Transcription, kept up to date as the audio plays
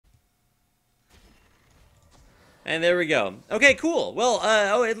And there we go. Okay, cool. Well,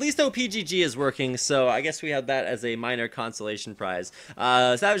 oh, at least OPGG is working, so I guess we have that as a minor consolation prize.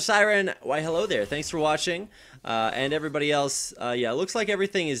 Savage Siren, why hello there. Thanks for watching. And everybody else, yeah, looks like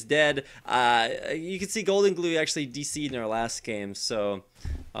everything is dead. You can see Golden Glue actually DC'd in our last game, so...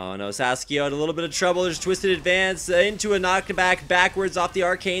 Oh no, Saskia had a little bit of trouble. There's Twisted Advance into a knockback backwards off the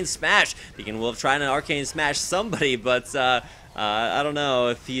Arcane Smash. Beacon Wolf trying to Arcane Smash somebody, but I don't know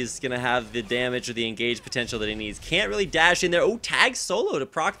if he's going to have the damage or the engage potential that he needs. Can't really dash in there. Oh, tag solo to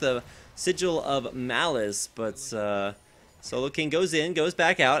proc the Sigil of Malice, but Solo King goes in, goes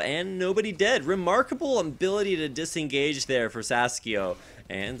back out, and nobody dead. Remarkable ability to disengage there for Saskio,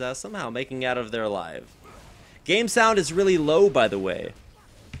 and somehow making out of there alive. Game sound is really low, by the way.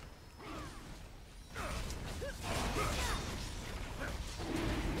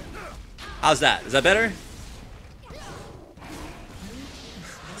 How's that? Is that better?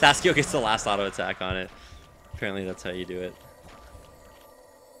 Saskio gets the last auto attack on it. Apparently that's how you do it.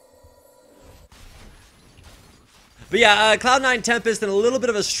 But yeah, Cloud9 Tempest in a little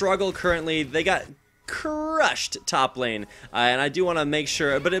bit of a struggle currently. They got crushed top lane, and I do want to make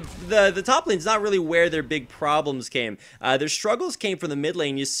sure, but the top lane's not really where their big problems came. Their struggles came from the mid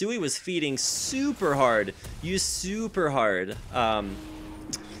lane. Yusui was feeding super hard.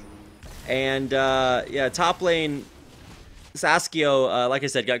 Yeah, top lane, Saskio, like I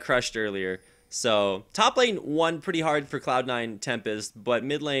said, got crushed earlier. So top lane won pretty hard for Cloud9 Tempest, but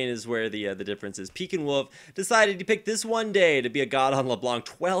mid lane is where the difference is. Pekin Wolf decided to pick this one day to be a god on LeBlanc.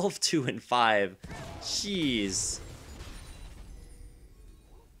 12, 2, and 5. Jeez.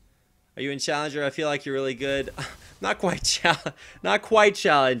 Are you in Challenger? I feel like you're really good. Not quite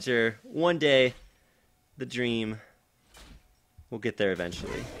Challenger. One day, the dream. We'll get there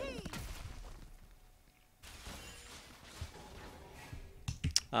eventually.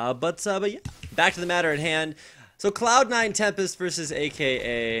 But yeah, back to the matter at hand. So Cloud9 Tempest versus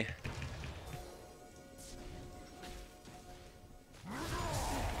AKA.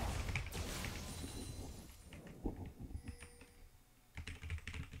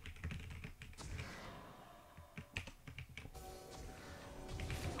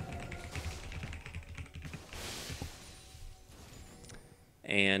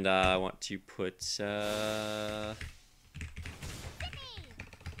 And I want to put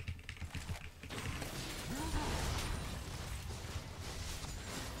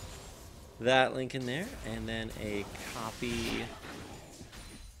that link in there, and then a copy.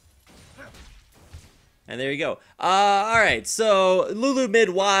 And there you go. Alright, so Lulu mid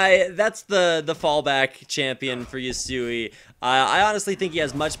Y, that's the fallback champion for Yusui. I honestly think he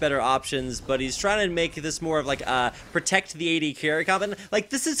has much better options, but he's trying to make this more of like protect the AD carry comp. And like,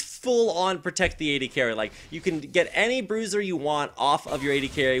 this is full on protect the AD carry. Like, you can get any bruiser you want off of your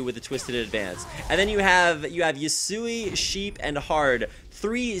AD carry with a Twisted Advance. And then you have Yusui, Sheep, and Hard.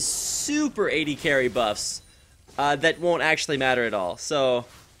 3 super AD carry buffs that won't actually matter at all. So...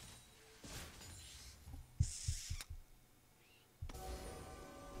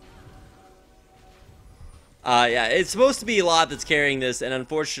 yeah, it's supposed to be a lot that's carrying this, and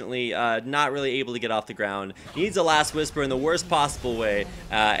unfortunately, not really able to get off the ground. Needs a Last Whisper in the worst possible way,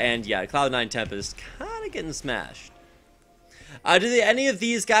 and yeah, Cloud9 Tempest kind of getting smashed. Do any of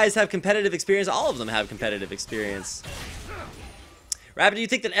these guys have competitive experience? All of them have competitive experience. Rabbit, do you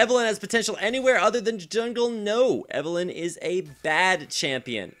think that Evelynn has potential anywhere other than jungle? No, Evelynn is a bad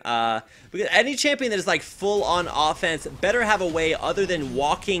champion. Because any champion that is like full on offense better have a way other than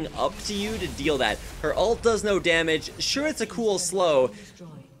walking up to you to deal that. Her ult does no damage. Sure, it's a cool slow,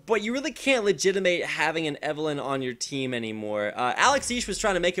 but you really can't legitimate having an Evelynn on your team anymore. Alex Ish was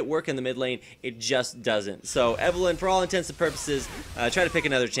trying to make it work in the mid lane. It just doesn't. So Evelynn, for all intents and purposes, try to pick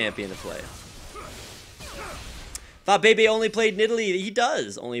another champion to play. Thought Bebe only played Nidalee. He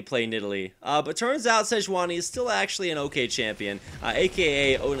does only play Nidalee. But turns out Sejuani is still actually an okay champion,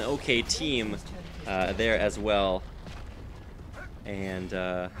 aka an okay team there as well. And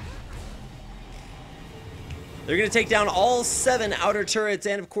they're going to take down all 7 outer turrets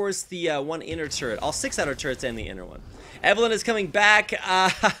and, of course, the 1 inner turret. All 6 outer turrets and the inner one. Evelynn is coming back.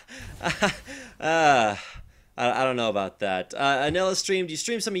 I don't know about that. Anella streamed. You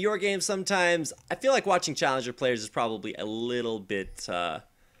stream some of your games sometimes. I feel like watching Challenger players is probably a little bit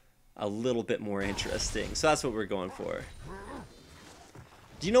more interesting. So that's what we're going for.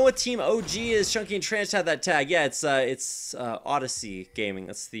 Do you know what team OG is? Chunky and Tranch have that tag. Yeah, it's Odyssey Gaming.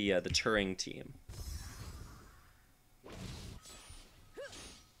 That's the Turing team.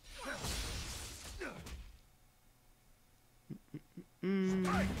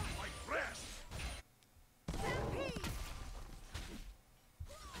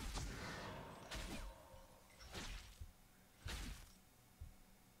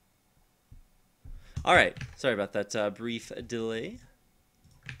 All right, sorry about that brief delay.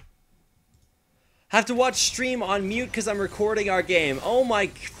 Have to watch stream on mute because I'm recording our game. Oh my...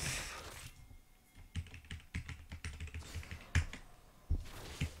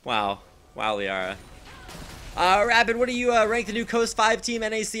 Wow. Wow, Liara. Rapid, what do you rank the new Coast 5 team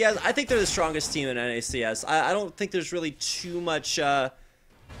NACS? I think they're the strongest team in NACS. I don't think there's really too much...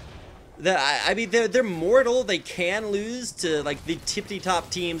 I mean, they're mortal. They can lose to like the tippity-top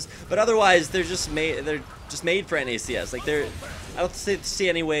teams, but otherwise they're just made for NACS. Like I don't see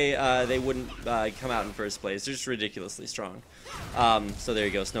any way they wouldn't come out in first place. They're just ridiculously strong. So there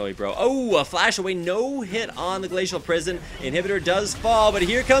you go, Snowy Bro. Oh, a flash away, no hit on the Glacial Prison. Inhibitor does fall, but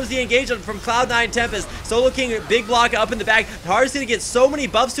here comes the engagement from Cloud9 Tempest. So looking big block up in the back. Haru's gonna get so many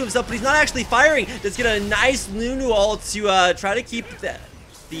buffs to himself, but he's not actually firing. Just get a nice Nunu ult to try to keep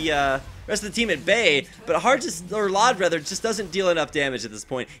the rest of the team at bay, but Lod rather just doesn't deal enough damage at this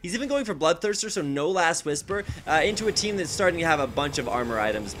point. He's even going for Bloodthirster, so no Last Whisper, into a team that's starting to have a bunch of armor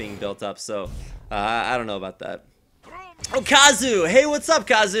items being built up, so I don't know about that. Oh, Kazu! Hey, what's up,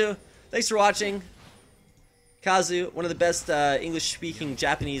 Kazu? Thanks for watching. Kazu, one of the best English-speaking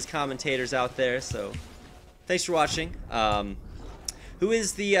Japanese commentators out there, so thanks for watching. Who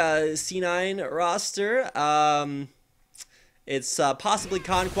is the C9 roster? It's possibly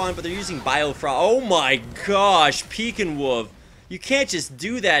Conquan, but they're using Biofrost. Oh my gosh, Pekin Wolf. You can't just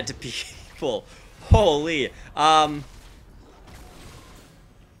do that to people. Holy.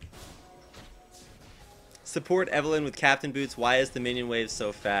 Support Evelyn with Captain Boots. Why is the minion wave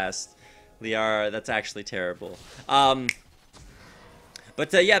so fast? Liara, that's actually terrible. But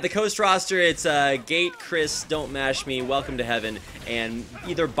yeah, the Coast roster, it's Gate, Chris, Don't Mash Me, Welcome to Heaven, and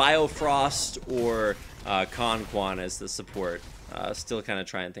either Biofrost or Conquan as the support. Still kind of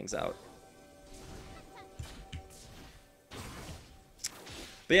trying things out.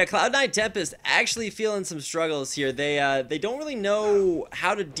 But yeah, Cloud9 Tempest actually feeling some struggles here. They don't really know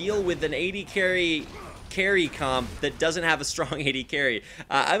how to deal with an AD carry comp that doesn't have a strong AD carry.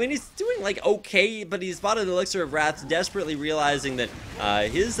 I mean, he's doing like okay, but he's bought an Elixir of Wrath, desperately realizing that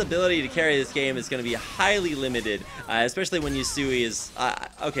his ability to carry this game is going to be highly limited, especially when Yusui is...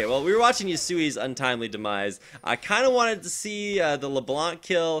 okay, well, we were watching Yusui's untimely demise. I kind of wanted to see the LeBlanc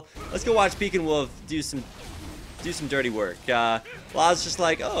kill. Let's go watch Pekin Wolf do some dirty work. Law's just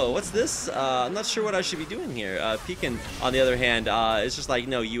like, oh, what's this? I'm not sure what I should be doing here. Pekin, on the other hand, is just like,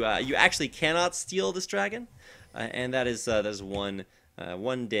 no, you actually cannot steal this dragon, and that is one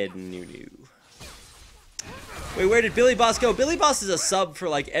dead Nunu. Wait, where did Billy Boss go? Billy Boss is a sub for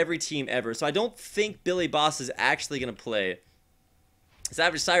like every team ever, so I don't think Billy Boss is actually gonna play.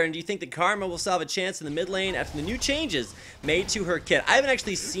 Savage Siren, do you think that Karma will still have a chance in the mid lane after the new changes made to her kit? I haven't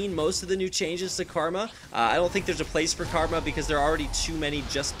actually seen most of the new changes to Karma. I don't think there's a place for Karma because there are already too many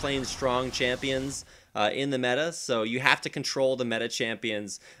just plain strong champions in the meta. So you have to control the meta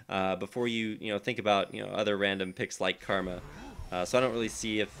champions before you think about other random picks like Karma. So I don't really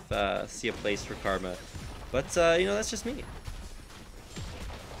see a place for Karma. But that's just me.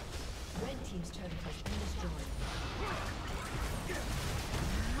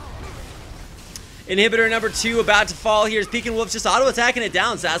 Inhibitor number 2 about to fall here. Pekin Wolf just auto-attacking it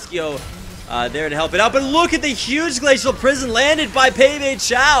down. Saskio there to help it out. But look at the huge Glacial Prison landed by Pei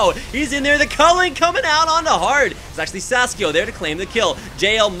Chao. He's in there. The culling coming out onto hard. It's actually Saskio there to claim the kill.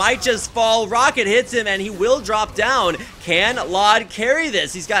 JL might just fall. Rocket hits him, and he will drop down. Can Lod carry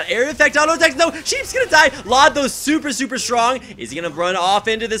this? He's got air effect, auto attack. No, Sheep's gonna die. Lod, though, super, super strong. Is he gonna run off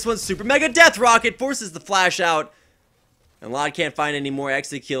into this one? Super Mega Death Rocket forces the flash out. And Lod can't find any more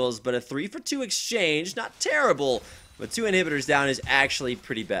exit kills, but a 3-for-2 exchange, not terrible, but 2 inhibitors down is actually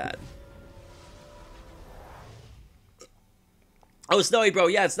pretty bad. Oh, Snowy Bro,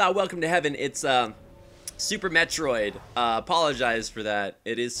 yeah, it's not Welcome to Heaven, it's Super Metroid. Apologize for that.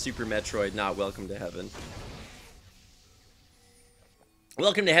 It is Super Metroid, not Welcome to Heaven.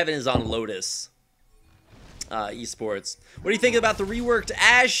 Welcome to Heaven is on Lotus Esports. What do you think about the reworked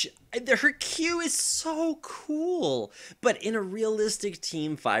Ashe? Her Q is so cool, but in a realistic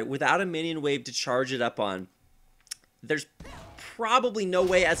team fight without a minion wave to charge it up on, there's probably no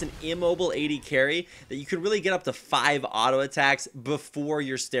way as an immobile AD carry that you can really get up to 5 auto attacks before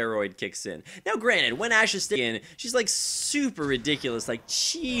your steroid kicks in. Now granted, when Ashe is in, she's like super ridiculous, like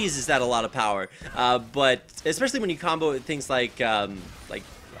jeez, is that a lot of power, but especially when you combo things like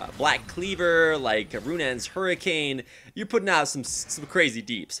Black Cleaver, like Runan's Hurricane, you're putting out some crazy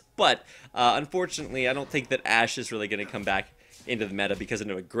deeps. But unfortunately, I don't think that Ashe is really going to come back into the meta because of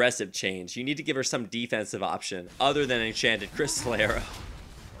an aggressive change. You need to give her some defensive option other than Enchanted Crystal Arrow.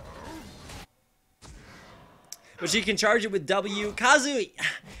 But she can charge it with W. Kazu,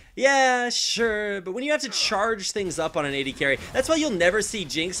 Yeah, sure, but when you have to charge things up on an AD carry, that's why you'll never see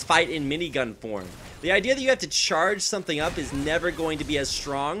Jinx fight in minigun form. The idea that you have to charge something up is never going to be as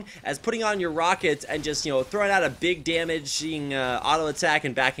strong as putting on your rockets and just, you know, throwing out a big damaging auto attack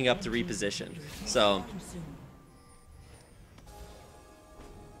and backing up to reposition. So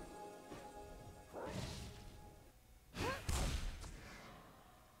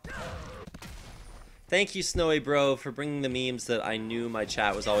thank you, Snowy Bro, for bringing the memes that I knew my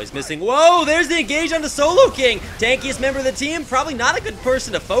chat was always missing. Whoa, there's the engage on the Solo King. Tankiest member of the team, probably not a good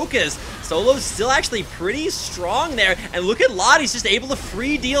person to focus. Solo's still actually pretty strong there. And look at Lot, he's just able to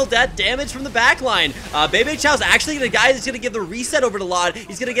free deal that damage from the backline. Bebe Chow's actually the guy that's going to give the reset over to Lot.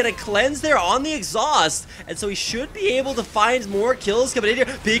 He's going to get a cleanse there on the exhaust. And so he should be able to find more kills coming in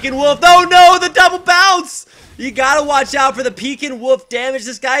here. Peek and Wolf, oh no, the double bounce! You gotta watch out for the Peek and Wolf damage.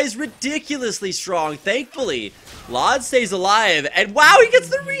 This guy is ridiculously strong. Thankfully, Lod stays alive. And wow, he gets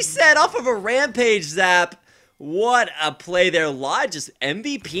the reset off of a rampage zap. What a play there. Lod just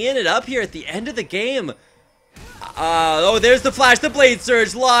MVPing it up here at the end of the game. Oh, there's the flash, the blade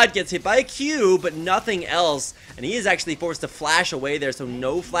surge. Lod gets hit by a Q, but nothing else. And he is actually forced to flash away there, so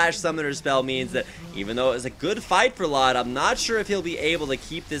no flash summoner spell means that even though it was a good fight for Lod, I'm not sure if he'll be able to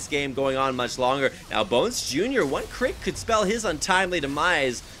keep this game going on much longer. Now, Bones Jr., one crit could spell his untimely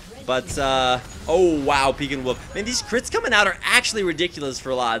demise. But, oh wow, Peek and Wolf. Man, these crits coming out are actually ridiculous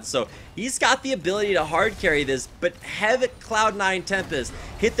for Lod. So he's got the ability to hard carry this, but have it Cloud9 Tempest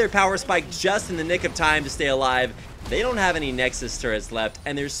hit their power spike just in the nick of time to stay alive. They don't have any Nexus turrets left,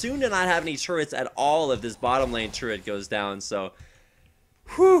 and they're soon to not have any turrets at all if this bottom lane turret goes down. So,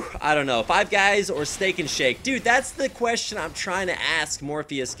 whew, I don't know. 5 Guys or Steak and Shake? Dude, that's the question I'm trying to ask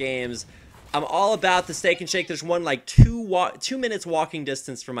Morpheus Games. I'm all about the Steak and Shake. There's one like 2 minutes walking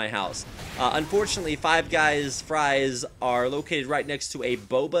distance from my house. Unfortunately, 5 Guys fries are located right next to a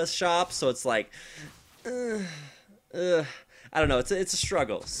boba shop, so it's like, I don't know. It's a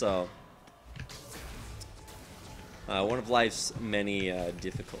struggle. So, one of life's many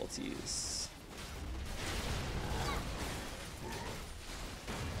difficulties.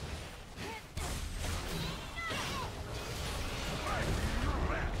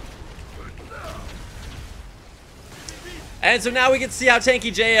 And so now we can see how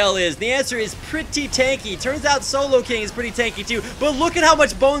tanky JL is. The answer is pretty tanky. Turns out Solo King is pretty tanky too. But look at how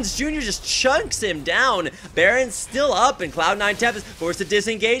much Bones Jr. just chunks him down. Baron's still up, and Cloud9 Tempest forced to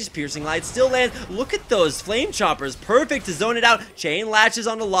disengage. Piercing Light still lands. Look at those Flame Choppers. Perfect to zone it out. Chain latches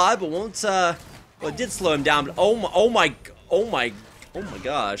on the Lod, but won't, well, it did slow him down, but oh my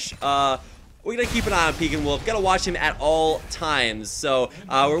gosh. We gotta keep an eye on Peek and Wolf. Gotta watch him at all times. So,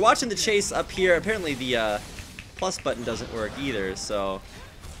 we're watching the chase up here. Apparently the, plus button doesn't work either, so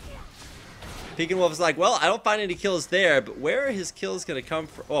Peek and Wolf is like, well, I don't find any kills there, but where are his kills gonna come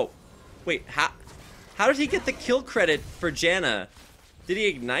from? Oh, wait, how did he get the kill credit for Janna? Did he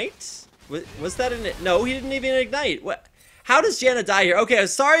ignite? Was that in it? No, he didn't even ignite. What? How does Janna die here? Okay, I'm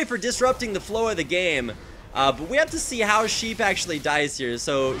sorry for disrupting the flow of the game, but we have to see how Sheep actually dies here.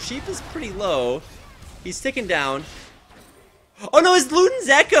 So Sheep is pretty low. He's ticking down. Oh no, it's Luden's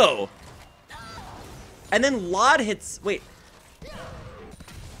Echo! And then Lod hits, wait.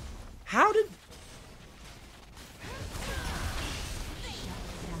 How did...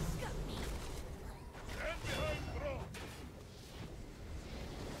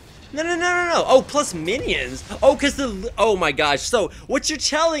 No. Oh, plus minions. Oh, because the... Oh my gosh. So, what you're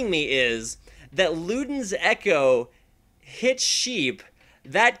telling me is that Luden's Echo hit Sheep.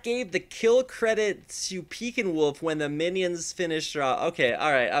 That gave the kill credit to Peek and Wolf when the minions finished... Okay,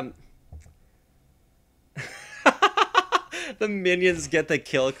 alright, the minions get the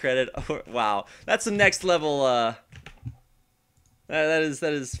kill credit. Oh, wow, that's the next level. That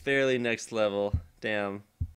is fairly next level. Damn.